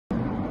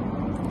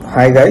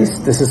Hi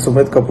guys, this is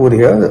Sumit Kapoor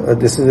here.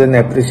 This is an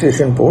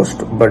appreciation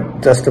post,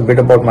 but just a bit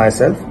about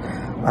myself.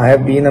 I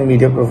have been a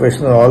media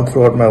professional all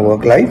throughout my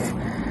work life,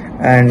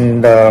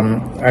 and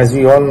as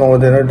we all know,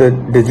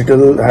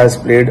 digital has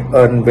played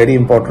a very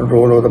important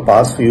role over the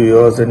past few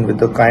years, and with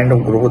the kind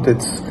of growth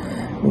it's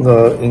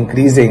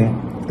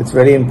increasing, it's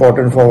very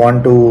important for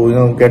one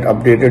to get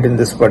updated in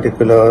this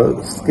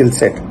particular skill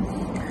set.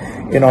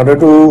 In order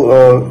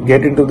to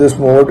get into this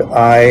mode,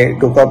 I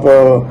took up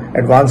a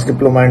advanced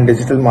diploma in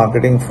digital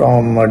marketing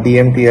from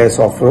DMTI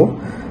Software,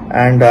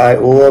 and I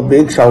owe a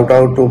big shout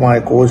out to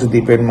my coach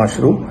Deepen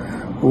Mashru,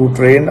 who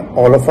trained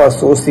all of us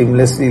so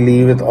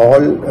seamlessly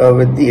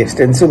with the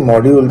extensive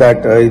module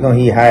that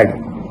he had,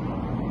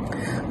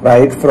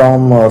 right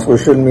from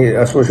social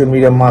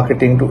media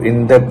marketing to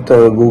in-depth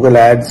Google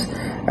Ads,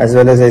 as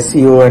well as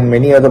SEO and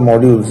many other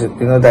modules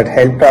that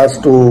helped us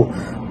to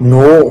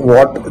know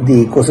what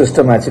the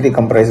ecosystem actually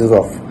comprises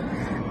of.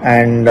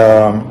 And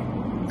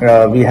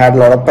we had a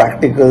lot of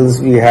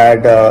practicals, we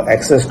had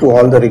access to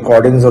all the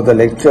recordings of the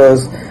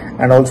lectures,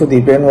 and also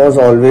Deepen was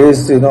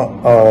always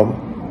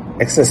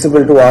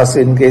accessible to us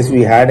in case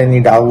we had any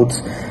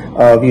doubts.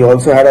 We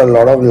also had a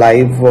lot of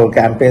live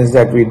campaigns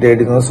that we did,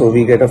 so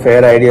we get a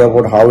fair idea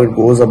about how it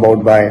goes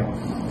about by.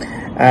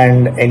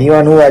 And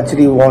anyone who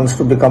actually wants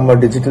to become a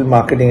digital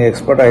marketing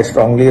expert, I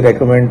strongly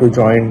recommend to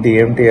join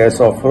DMTI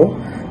Software.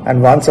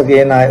 And once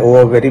again, I owe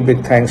a very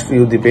big thanks to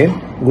you,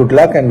 Deepen. Good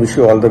luck and wish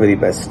you all the very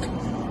best.